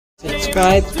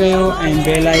Subscribe कयो ऐं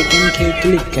bell icon खे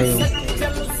क्लिक कयो।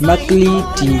 मकली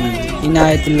टीवी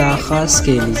इनायतुल्लाह खास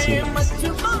के लिए।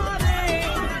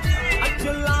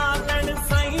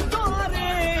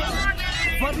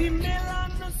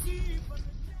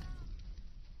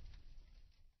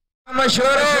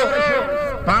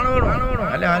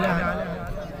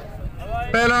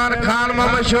 पहलवान खान में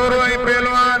मशहूर हुई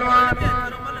पहलवान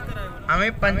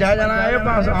हमें 50 जना आए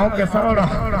पास आओ कैसा हो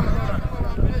रहा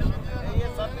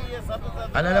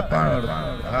अल्लाह पान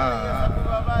हां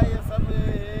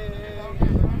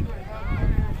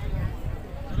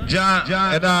जा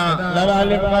एदा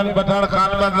लड़ाई खान पठान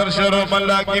खान बदर शोरो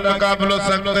मल्ला की मुकाबलो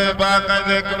सकते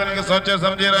बाकायदे एक दिन के सोचे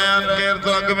समझे रहन केर तो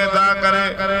अग में दा करे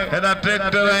एदा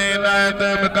ट्रैक्टर है इनायत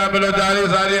मुकाबलो जारी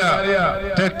सारिया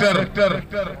ट्रैक्टर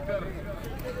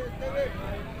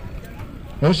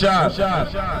होशियार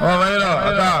ओ वैरो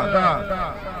अदा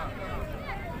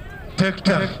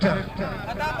ट्रैक्टर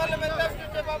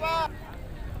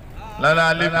लाला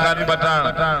अलीम खान पठान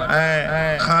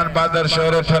खान बहादुर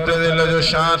शोरो फतेह दिल जो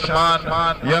शान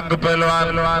मान यंग पहलवान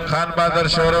खान बहादुर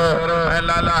शोरो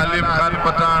लाला अलीम खान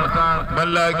पठान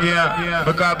मल्ला किया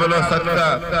मुकाबलो सकता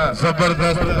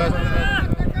जबरदस्त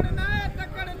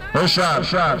होशियार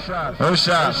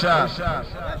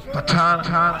पठान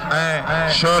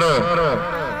शोरो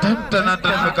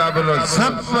टनाटन मुकाबलो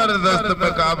जबरदस्त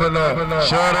मुकाबलो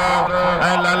शोरो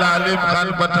लाला अलीम खान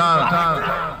पठान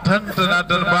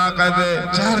टनाटन बाकायदे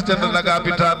 4 चंद लगा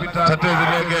बिठा छठे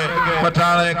जिले के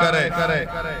पठान करे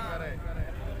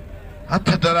हथ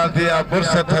डरा दिया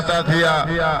फुर्सत हटा दिया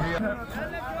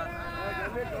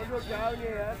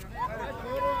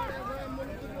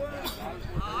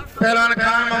पहलवान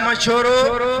खान मोहम्मद शोरो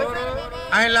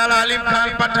लाला अलीम खान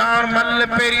पठान मल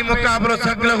पेरी मुकाबलो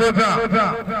सगल हो पिया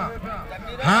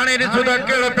हाने ॾिसो त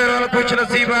कहिड़ो पहलवान खुश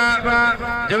नसीब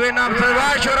जो नाम सरवा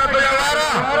शोरा तो वारा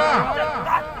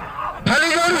भली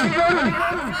जोड़ी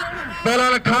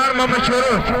पहलवान खान मोहम्मद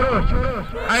शोरो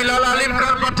लाला अलीम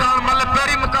खान पठान मल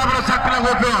पेरी मुकाबलो सगल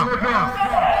हो पिया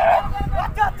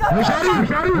होशियारी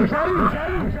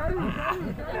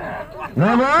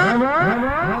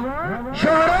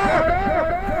शोरो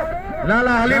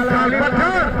लाला अलीम खान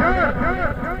पठान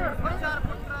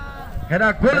हेरा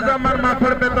गुल जमन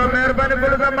माफड़ पे तो मेहरबानी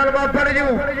गुल जमन माफड़ जू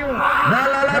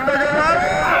लाला तो जवार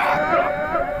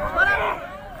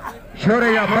शोरे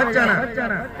या बच्चन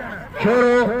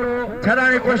शोरो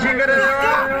छड़ाने कोशिश करे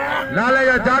लाला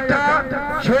या जाठा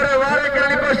शोरे वारे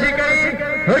करने कोशिश करी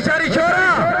होशियारी शोरा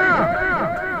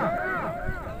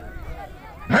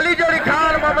भली जोड़ी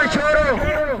खान मोहम्मद शोरो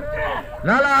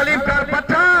लाला अलीम खान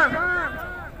पठान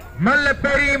मल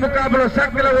पेरी मुकाबलो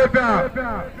सगल हो पिया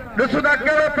ॾिसो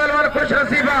कहिड़ो पहलवान खुश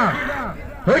नसीबा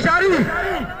होशियारी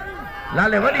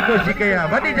लाले वॾी कोशिश कई आहे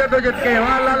वॾी जदोजहद कई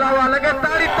वाह लाला वाह लगे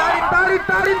ताड़ी ताड़ी ताड़ी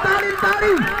ताड़ी ताड़ी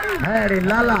ताड़ी हैरे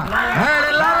लाला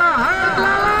हैरे लाला हैरे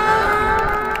लाला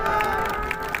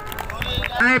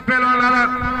ऐं पहलवान लाला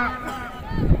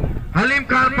हलीम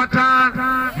खान पठान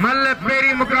मल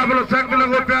पेरी मुकाबलो सगल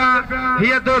हो पिया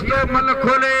ये दोस्तों मल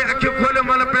खोले अखियूं खोले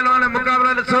मल पहलवान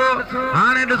मुकाबला ॾिसो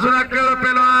हाणे ॾिसो कहिड़ो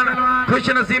पहलवान खुश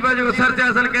नसीब जो सर ते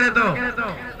हासिल करे तो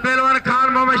पहलवान खान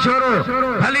मोहम्मद शोरो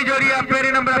हली जोड़ी आहे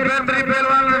पहिरीं नंबर बेहतरी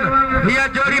पहलवान हीअ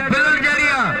जोड़ी पिलल जहिड़ी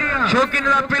आहे शौक़ीन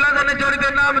पिलल ने जोड़ी ते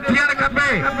नाम थियण खपे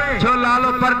छो लालो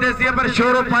परदेसी पर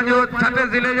शोरो पंहिंजो छठे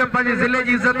ज़िले जो पंहिंजे ज़िले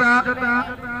जी इज़त आहे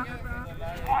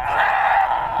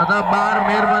अदा बार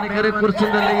मेहरबानी करे कुर्सी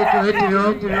ने लेके तो हेठी वियो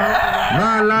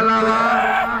वाह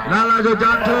लाला जो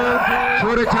जाठो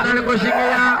छोरे छड़ाने की कोशिश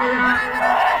किया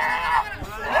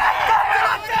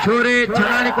छोरे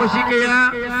छड़ाने की कोशिश किया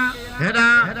हेडा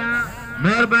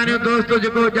मेहरबानी दोस्तों जो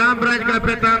जाम ब्रांच का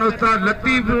पेतान उस्ताद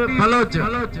लतीफ बलोच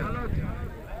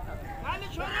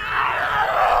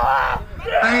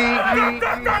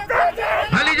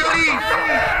भली जोड़ी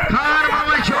खान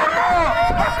मोहम्मद शोरो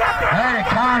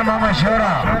खान मोहम्मद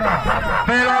शोरा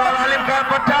पहलवान अलीम खान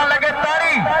पठान लगे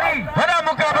तारी बड़ा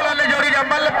मुकाबला ने जोड़ी जा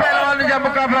मल पहलवान जा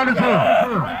मुकाबला ॾिसो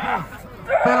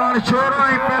पहलवान शोरो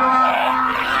ऐं पहलवान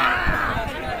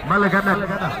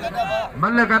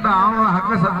मल गदा आऊं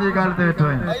हक़ सब्जी ॻाल्हि ते वेठो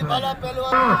आहियां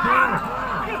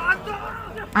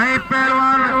ऐं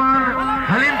पहलवान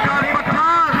हलीम खान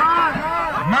पठान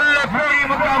मल पेरी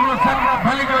मुकाबलो सगल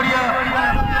भली जोड़ी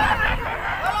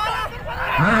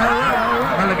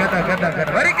गदा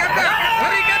वरी गदा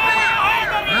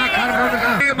ना खान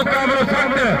मुकाबलो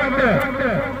सगल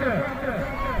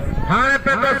हाणे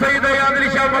पे तो सईद यादरी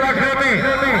शाह मलाखरे में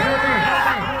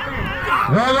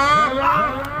वाह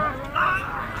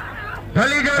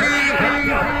भली जोड़ी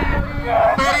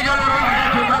तेरी जोड़ी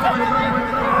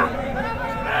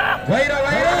वैरो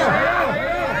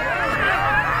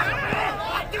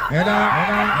हेना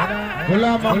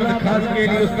गुलाम मोहम्मद खास के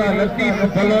लिए उसका लतीफ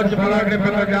बलोच बलागड़े पे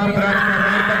जाम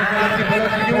मेहरबानी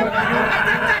बलोच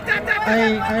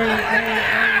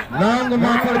लॉन्ग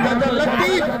माफर बदल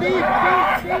लतीफ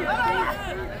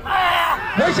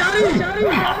होशारी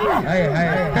हाय हाय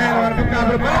पहलवान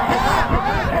मुकाबले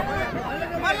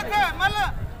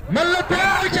मल्लत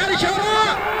होशारी शोरा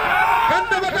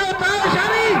कंद बताओ ता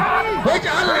होशारी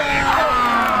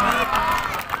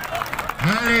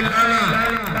हाय लाला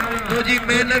तुझी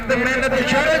मेहनत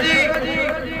शोरा जी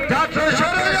 400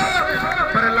 शोरा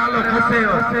पर लालो फसे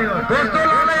हो दोस्तों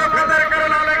लाले कदर कर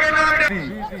लाले के नाम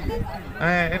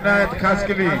इनायत खास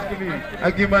के लिए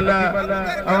अकीमला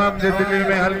आवाम जे दिल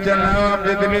में हलचल आवाम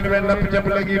जे दिल में नप चप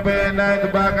लगी पे इनायत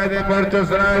बाकायदे पर्चो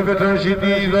सराय बैठो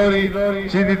शीदी जोरी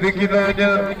शीदी दिखी तो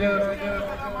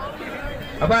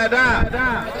अब आदा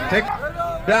ठीक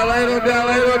डावाइरो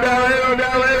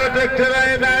ट्रैक्टर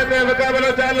इनायत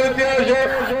मुकाबला चालू थियो शो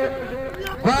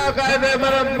बाकायदे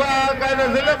मरम बाकायदे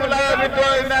जिले बुलाया बिटो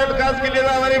इनायत खास के लिए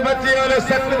हमारी बच्ची और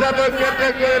सख्त जातो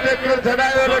ट्रैक्टर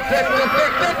चढ़ाए और ट्रैक्टर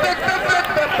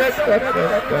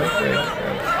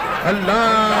अल्लाह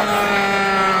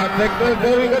ट्रैक्टर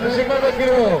गोरी का शिमा में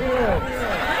गिरो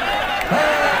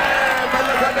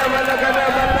मल्ला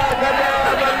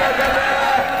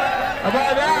अब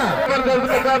आजा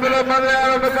मुकाबला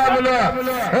मुकाबला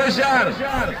होशियार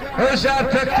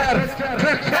ट्रैक्टर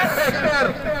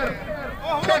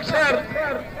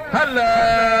हल्ला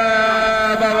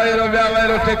बाबाइरो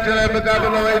ट्रैक्टर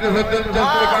मुकाबला वही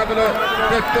दिलचस्प मुकाबला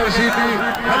ट्रैक्टर शीदी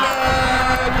हल्ला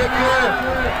ट्रैक्टर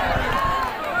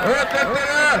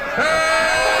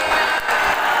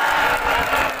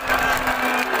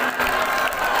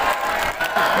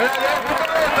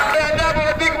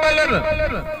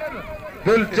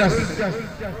दिलचस्प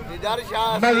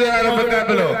मजेदार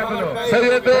मुकाबलो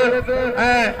सैयद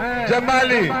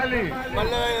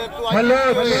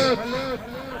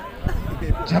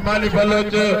जमाली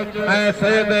बलोच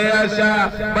सैयद आशा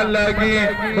मल्लागी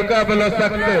मुकाबलो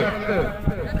सख्त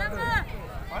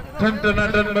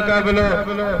टन मुकाबलो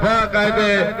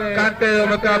बाकायदे कांटे जो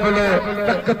मुकाबलो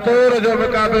तक तोड़ जो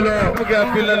मुकाबलो मुके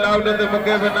अपील लाउड ते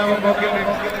मुके बनाव मौके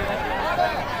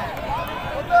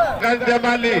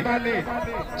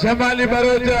जमाली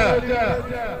बरोच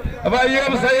अब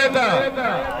अय्यूब सैयदा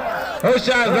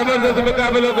होशियार जबरदस्त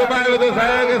मुकाबलो घुमाए तो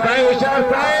साई होशियार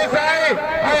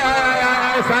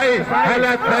साई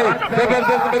हालात नहीं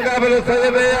जबरदस्त मुकाबलो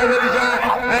सैयद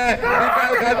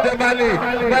जमाली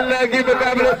मल्लागी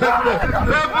मुकाबलो सख्त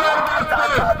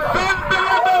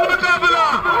मुकाबला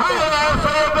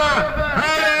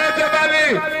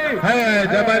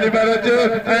जमाली बरोच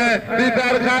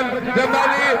दीदार खान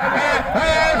जमाली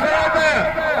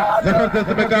जबरदस्त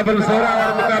मुकाबला सोरा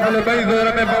और मुकाबला बई जोर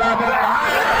में बराबर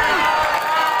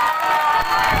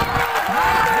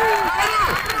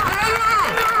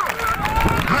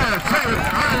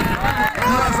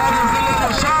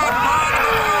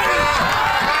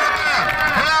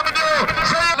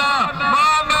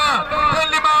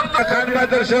खान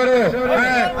बहादुर शोरो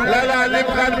लाला अलीम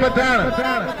खान पठान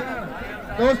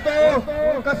दोस्तों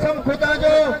कसम खुदा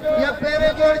जो या पेरे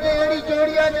जोड़ जे एड़ी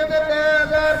जोड़िया जदे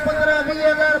 10,000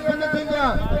 15,000 बन थींदा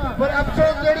पर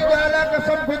अफसोस जेड़ी ॻाल्हि आहे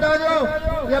कसम खुदा जो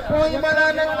या पोई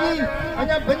मलानत की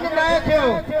अञा बन नाहे थियो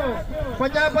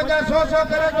 50 100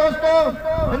 करे दोस्तों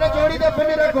हिन जोड़ी ते बन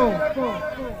रखो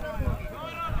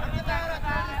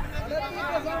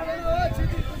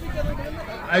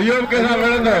अय्यूब के साथ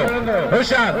लड़ंदो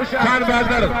होशियार खान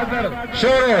बहादुर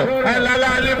शोरो ऐं लाला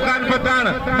अलीम खान पठान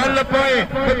मल पोइ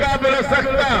मुकाबलो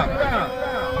सख्त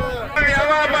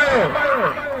आवाम आयो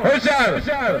होशियार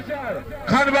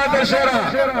खान बहादुर शोरा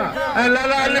ऐं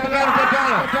लाला अलीम खान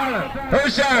पठान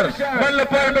होशियार मल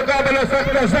पोइ मुकाबलो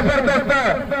सख्त जबरदस्त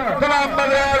तमाम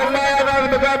मज़ेदार मायादार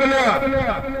मुकाबलो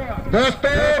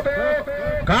दोस्तों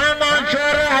खान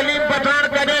शोरो हलीम पठान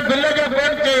कदे बिल जो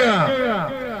कोन कयो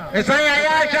साईं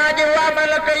आया शाह जी हुआ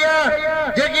मलक या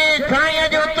जगी साईं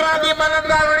जो उत्तरादी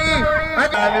मलंदावणी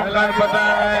अलीम खान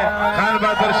पठान खान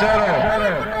बहादुर शोरो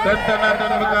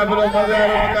टन मुकाबलो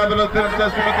मज़ेदार मुकाबलो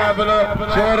दिलचस्प मुकाबलो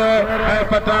शोरो ऐं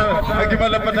पठान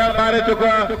अकीमल पठान मारे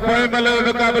चुका कोई मल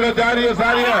मुकाबलो जारी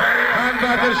सारी खान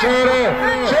बहादुर शोरो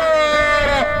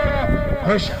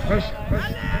खुश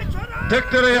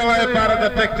ट्रैक्टर हवाए पार द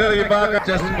ट्रैक्टर की बाग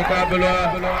जस मुकाबला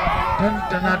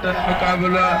टन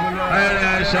मुकाबला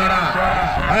अरे शोरा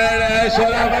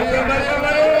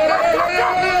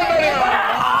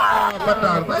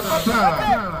पठान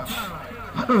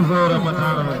जोर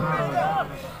पठान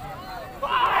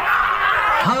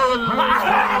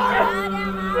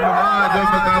जो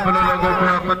मुकाबला लोगों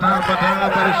को पठान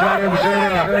पर शोर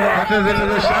शेरा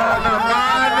शान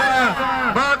मान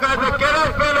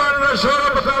शोर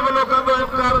मुकाबलो कंदो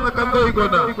इनकार न कंदो ही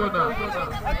कोना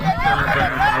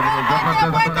जबरदस्त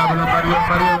मुकाबलो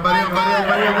मरियो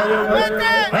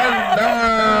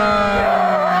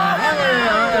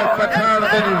पठान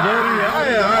ते जोरी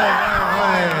हाय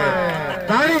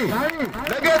ताली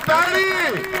लगे ताली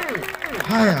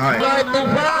हाय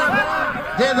तूफान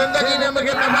जे जिंदगी ने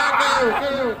मके तबाह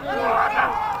कयो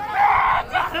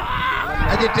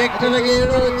अज ट्रैक्टर लगे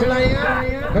एड़ो चढ़ाया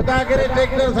खुदा करे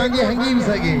ट्रैक्टर सांजी हंगी भी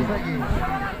सके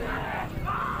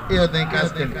यो नहीं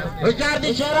कास्ते होशियार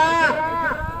दी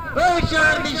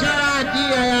शरा जी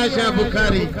आया शाह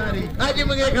बुखारी आज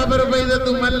मुझे खबर पई त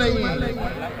तू मन लई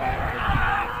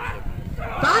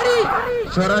तारी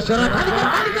शरा खाली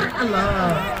कर अल्लाह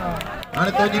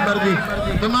अरे तेरी मर्जी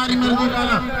तुम्हारी मर्जी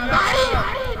लाला तारी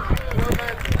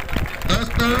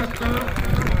दोस्तों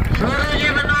शोरे ये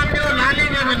नाम दो लाली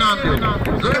ने नाम दो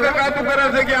जुर्ग काबू करा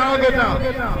से क्या आओगे ना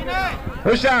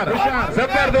होशियार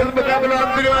जबरदस्त मुकाबला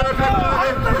अंतरिवाला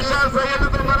होशियार सैयद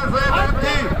तुम्हारा सैयद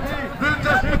थी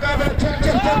दिलचस्प मुकाबला चल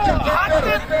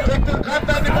ट्रैक्टर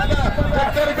खाता नहीं वाला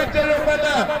ट्रैक्टर में चलो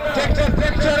वाला ट्रैक्टर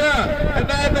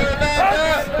इनायत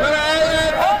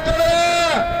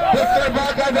ट्रैक्टर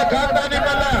बागा में खाता नहीं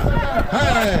वाला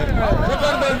है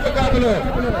जबरदस्त मुकाबला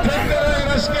ट्रैक्टर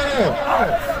रश करो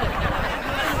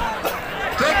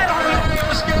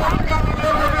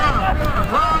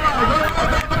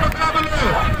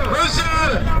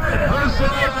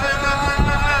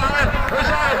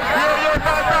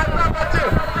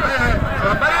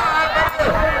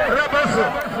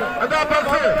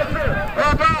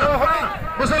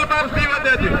मुसलमान दीवा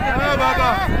दे दी बाबा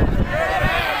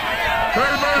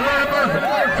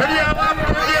सही आवाम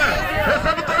को दिया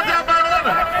सब तो जा मारो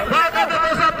बागा तो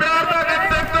सब प्यार ना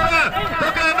करते तो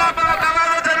कहना बागा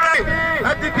वाला चल रही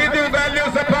अज दीदी गालियों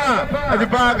सफा अज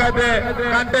बागा दे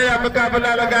कांटे या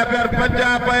मुकाबला लगा प्यार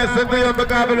पंजाब है सिंध या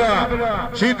मुकाबला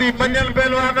शीदी मंजल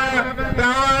पहलवाना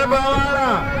तावाल बावाला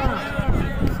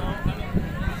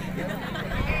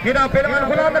हिना पहलवान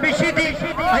गुलाम नबी शीदी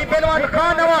आई पहलवान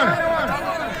खान अवाण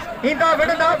इंदा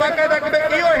वडंदा बाकायदा के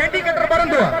इयो हैंडीकेटर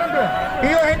बरंदो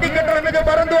इयो हैंडीकेटर में जो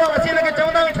बरंदो असी लगे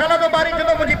चवंदा छाला तो बारी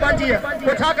जदो मुजी पांजी है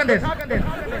वो छा कंदे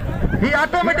ही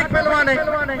ऑटोमेटिक पहलवान है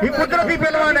ही कुदरती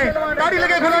पहलवान है गाड़ी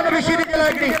लगे गुलाम नबी शीदी के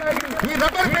लागड़ी ही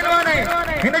रबर पहलवान है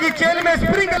हिन जी चेल में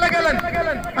स्प्रिंग लगलन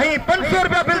आई 500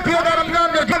 रुपया बिल थियो दा रमजान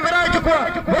जो जी मेरा चुको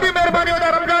बड़ी मेहरबानी होदा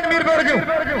रमजान मीर गोर जो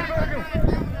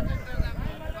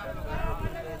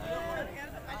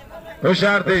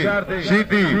होशियार थी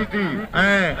शीदी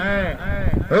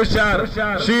होशियार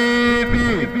शीदी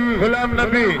गुलाम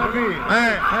नबी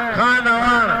खान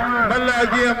अवाण मल्ला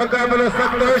जी मुकाबलो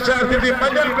सख्त होशियार थी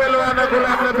मंजल पहलवाना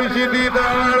गुलाम नबी शीदी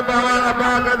अवाण बावाला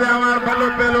बागा दे अवाण भलो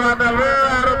पहलवाना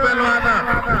वेरो पहलवाना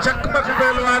चकमक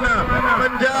पहलवाना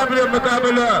पंजाब जो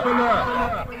मुकाबलो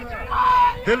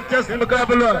दिलचस्प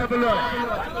मुकाबलो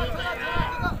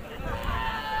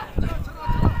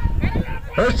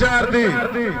होशियार थी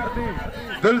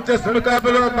दिलचस्प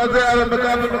मुकाबलो मजे वाला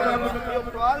मुकाबलो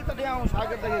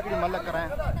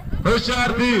होशियार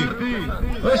थी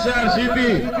होशियार शीदी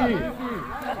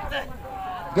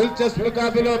दिलचस्प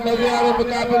मुकाबलो मजे वाला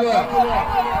मुकाबलो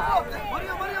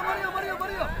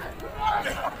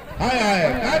हाय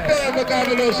काटे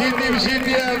मुकाबलो शीदी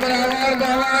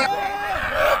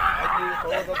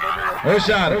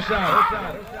होशियार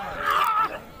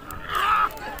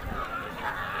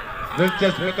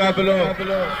दिलचस्प मुकाबलो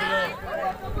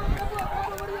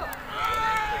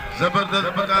जबरदस्त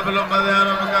मुकाबलो मजे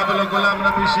वाला मुकाबलो गुलाम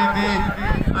नबी शीदी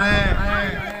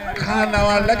खान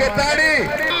अवाण लगे ताड़ी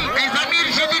ज़मीर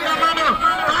शीदी का मानो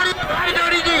ताड़ी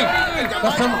जोड़ी जी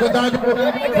कसम खुदा जो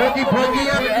फौजी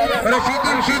है और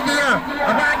शीदी है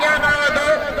अब आगे ना हो तो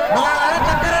हमारा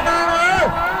चक्कर ना हो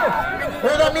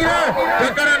वो ज़मीर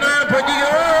चक्कर ना फौजी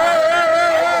हो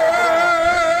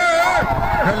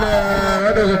hello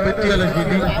ada seperti ala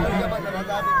sini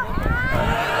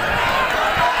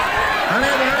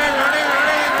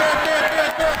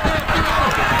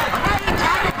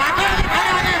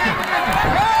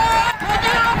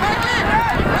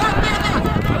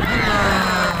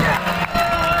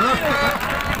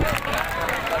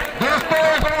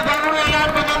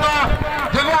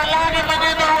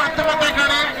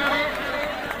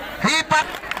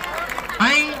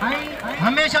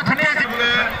हमेशा खड़े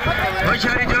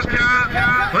होशियारी जो क्या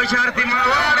होशियार दिमाग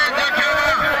वाले जो क्या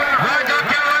वो जो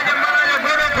क्या वो जो मरा जो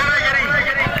गुरु खोला करी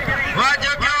वो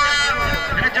जो क्या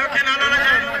जो के नाना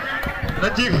लगे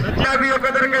नजी क्या भी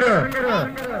कदर करो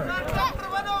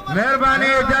मेहरबानी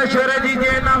जा शोरे जी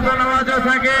जे नाम तो नवाजो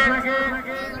सके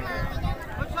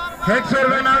 100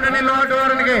 रुपए नाम ने लौट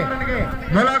वरन के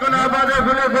भला को ना बादे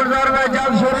फुले गुलजार भाई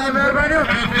जाब शोरे जी मेहरबानी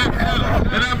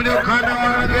अपने खाना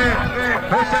वाले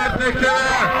होशियार देखते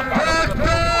हुए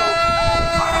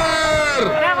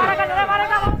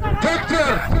ट्रैक्टर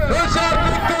होशियार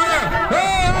देखते हुए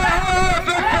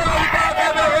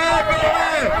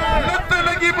लत्ते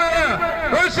लगी पे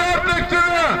होशियार देखते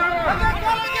हुए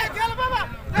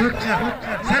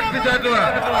सख्त जादू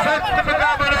सख्त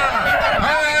मुकाबला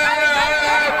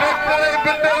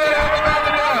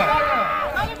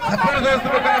जबरदस्त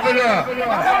मुकाबला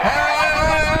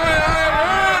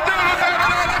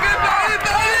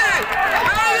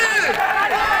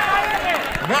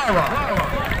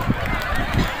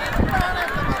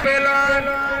पहलवान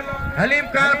हलीम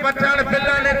खान पठान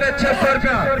बिल्ला ने 600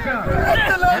 रुपया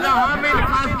हामिद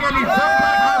खास के लिए सब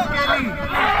खास के लिए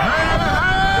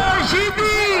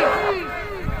शीदी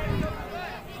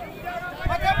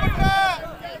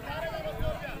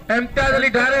इम्तियाज अली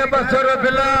ढारे 200 रुपया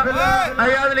बिल्ला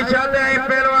अयाज अली शादे आई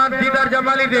पहलवान दीदार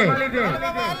जमाली दे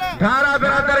ढारा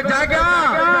बिरादर जाग्या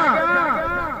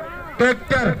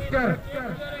ट्रैक्टर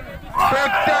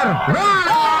ट्रैक्टर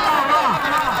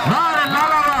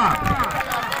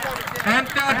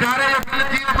ढारे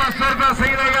 200 रुपया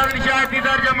सही अयाज अली शाह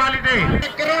दीदार जमाली दे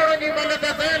करोड़ जी मन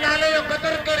दे नाले जो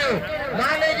कदर करो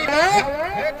नाले जी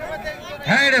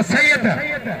है सैयद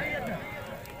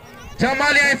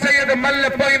जमाली सैयद मल्ल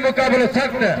कोई मुकाबलो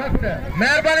सख्त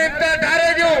मेहरबानी इम्तियाज ढारे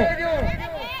जो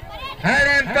है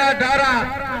इम्तियाज ढारा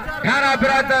ढारा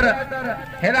बिरादर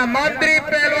हेरा मंत्री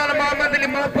पहलवान मोहम्मद अली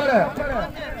माफर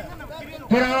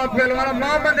पुराना पहलवान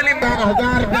मोहम्मद अली 1000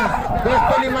 रुपया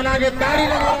दोस्तों ने मना के ताड़ी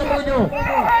लगा मुझे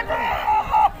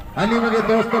अली मगे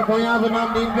दोस्तों पोया बनाम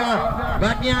दीन का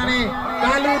बाकियां ने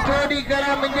कालू ठोडी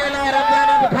करा मंजेला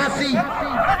रमजाना फांसी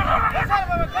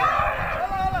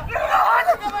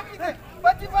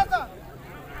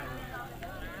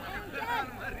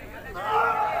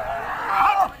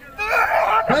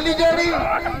भली जोड़ी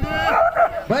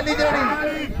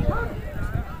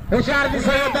होशियार दी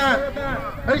सैयदा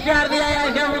होशियार दी आया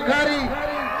शाह बुखारी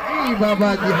बाबा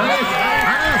जी हनस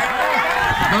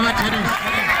बाबा हनस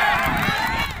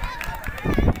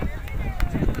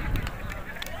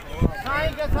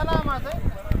साईं के सलामत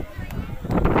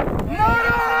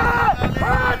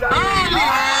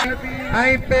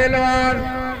आई पहलवान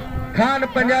खान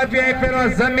पंजाबी आई पहलवान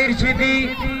जमीर शीदी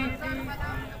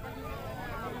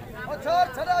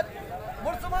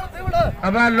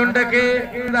अबा लुंड के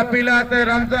पीला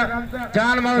रमजा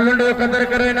जान मां लुंड जो कदर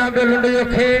करे ना बे लुंड जो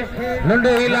खे लुंड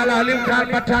ही लाला हलीम खान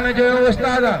पठान जो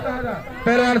उस्ताद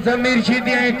पहलवान जमीर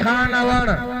शीदी आई खान अवाण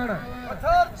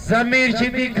जमीर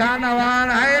शीदी खान अवाण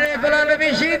है रे गुलाम नबी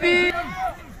शीदी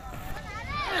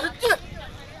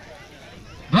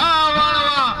वाह वाह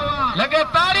वाह लगे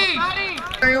ताड़ी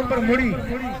ऊपर मुड़ी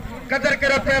कदर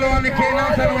करे पहलवान के नाम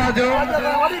सरवाजो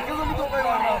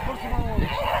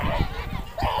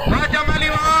जमाली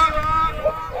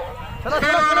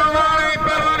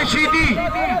पहलवान शीदी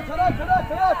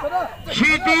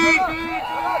शीदी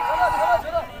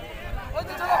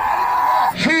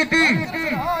शीदी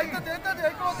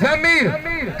जमीर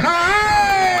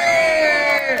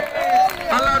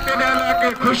अल्लाह तेरे अल्लाह के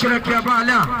खुश रखे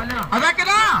बाला अदा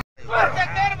किना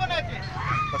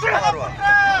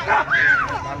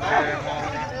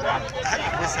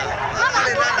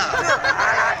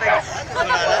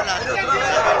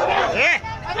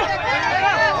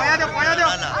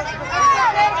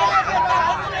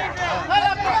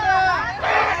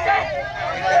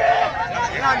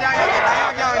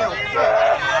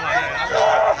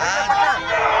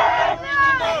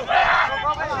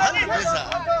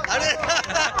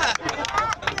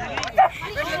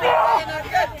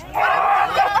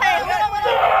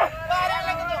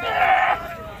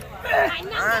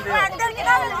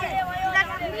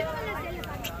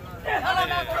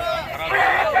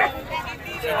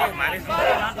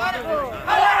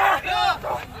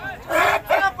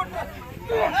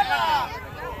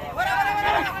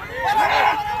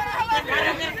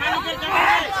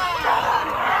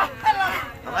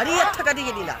अरे अच्छा कदी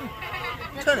के लीला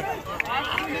छोड़